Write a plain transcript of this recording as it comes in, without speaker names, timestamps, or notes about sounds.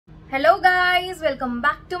Hello guys, welcome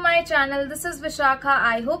back to my channel. This is Vishakha.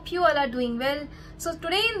 I hope you all are doing well. So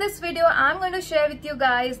today in this video, I'm going to share with you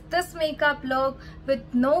guys this makeup look with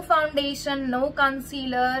no foundation, no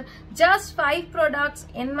concealer, just 5 products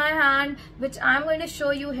in my hand which I'm going to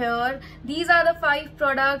show you here. These are the 5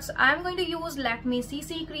 products. I'm going to use Lakme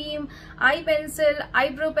CC cream, eye pencil,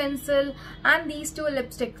 eyebrow pencil and these 2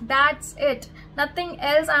 lipsticks. That's it. Nothing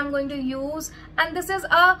else I'm going to use, and this is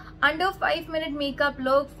a under 5-minute makeup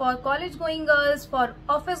look for college going girls, for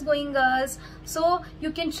office going girls. So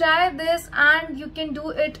you can try this and you can do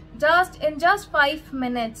it in just 5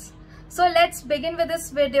 minutes. So let's begin with this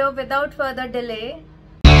video without further delay.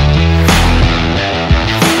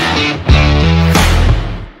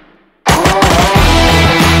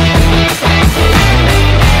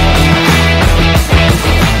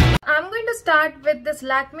 Start with this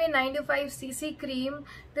Lakme 95cc cream.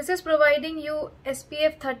 This is providing you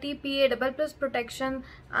SPF 30 PA++ protection.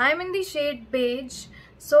 I am in the shade beige.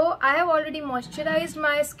 So I have already moisturized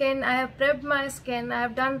my skin, I have prepped my skin, I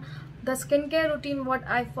have done the skincare routine what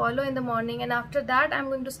I follow in the morning, and after that I'm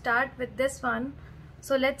going to start with this one.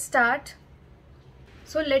 So let's start.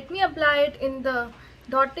 So let me apply it in the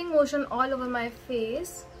dotting motion all over my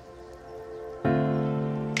face.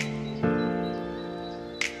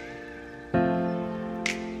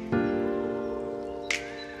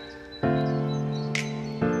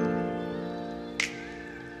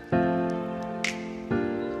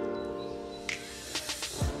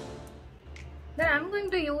 Then I'm going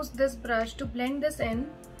to use this brush to blend this in.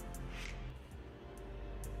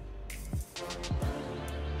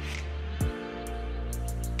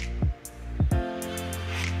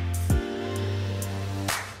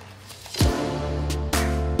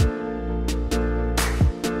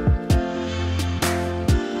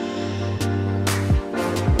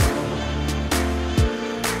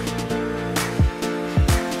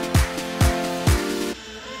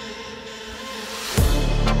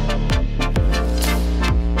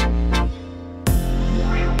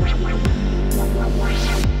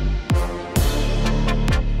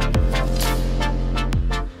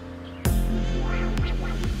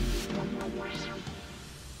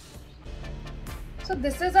 So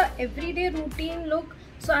this is a everyday routine look,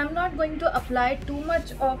 so I'm not going to apply too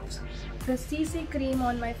much of the CC cream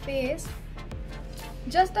on my face.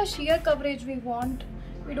 Just the sheer coverage we want.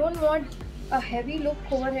 We don't want a heavy look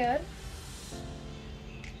over here.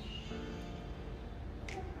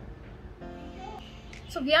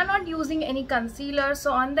 So we are not using any concealer,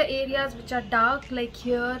 so on the areas which are dark like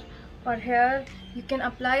here or here, you can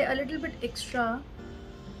apply a little bit extra.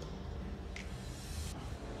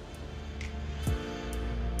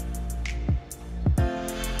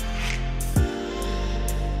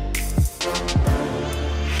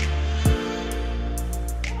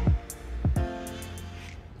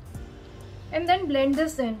 And then blend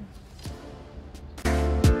this in.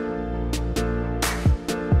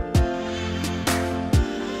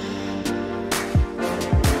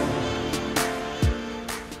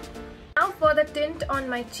 Now for the tint on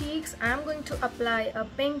my cheeks, I am going to apply a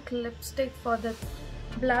pink lipstick for the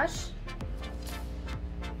blush.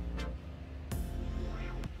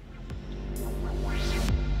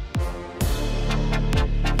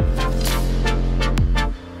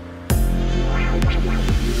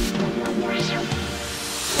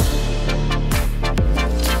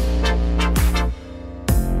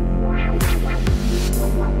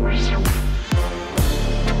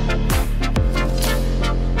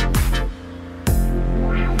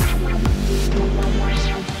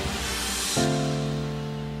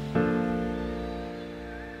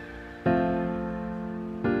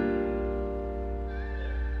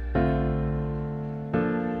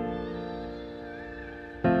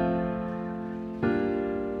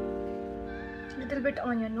 Little bit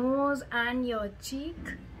on your nose and your cheek.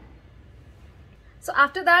 So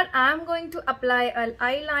after that I am going to apply an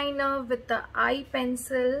eyeliner with the eye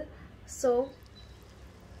pencil.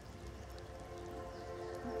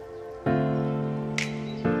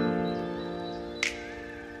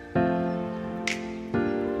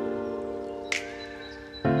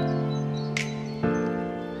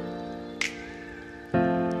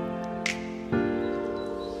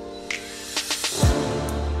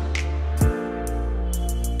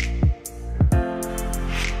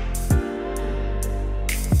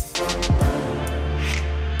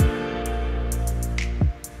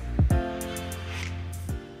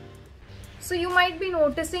 So you might be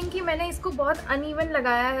noticing कि मैंने इसको बहुत uneven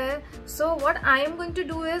लगाया है. So what I am going to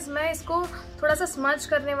do is मैं इसको थोड़ा सा smudge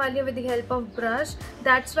करने वाली हूँ with the help of brush.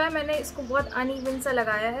 That's why मैंने इसको बहुत uneven सा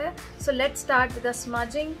लगाया है. So let's start with the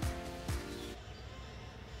smudging.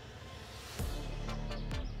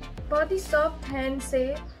 बहुत ही सॉफ्ट हैंड से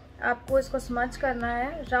आपको इसको स्मच करना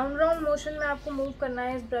है। राउंड राउंड मोशन में आपको मूव करना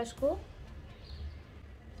है इस ब्रश को।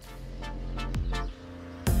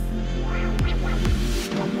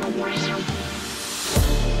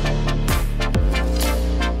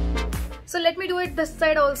 So let me do it this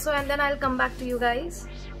side also, and then I'll come back to you guys.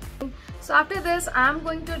 So after this, I'm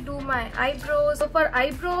going to do my eyebrows. So for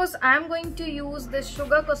eyebrows, I'm going to use this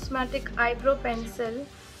Sugar Cosmetic eyebrow pencil.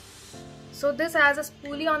 So this has a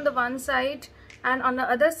spoolie on the one side, and on the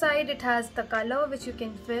other side it has the color which you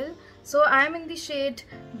can fill. So I am in the shade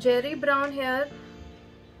Jerry Brown here.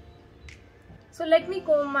 So let me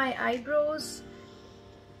comb my eyebrows,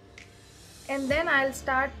 and then I'll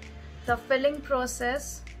start the filling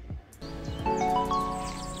process.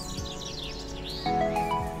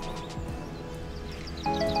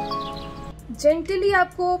 Gently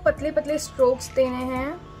आपको पतले पतले strokes देने हैं।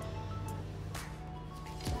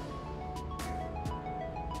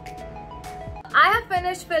 I have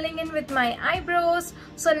finished filling in with my eyebrows.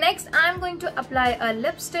 So next I'm going to apply a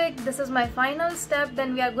lipstick. This is my final step,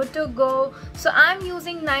 then we are good to go. So I'm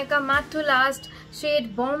using Nykaa Matte to Last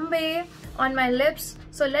shade Bombay on my lips.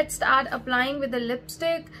 So let's start applying with the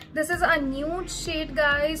lipstick. This is a nude shade,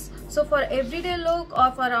 guys. So for everyday look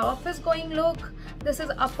or for our office going look, this is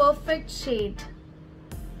a perfect shade.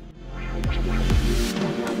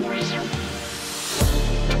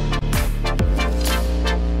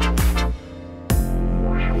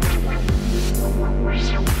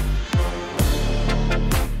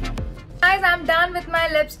 Guys, I'm done with my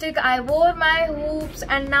lipstick. I wore my hoops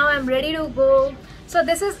and now I'm ready to go. So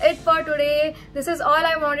this is it for today. This is all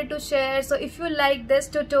I wanted to share. So if you like this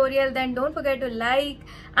tutorial, then don't forget to like.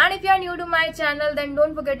 And if you are new to my channel, then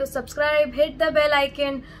don't forget to subscribe, hit the bell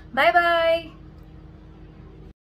icon. Bye bye.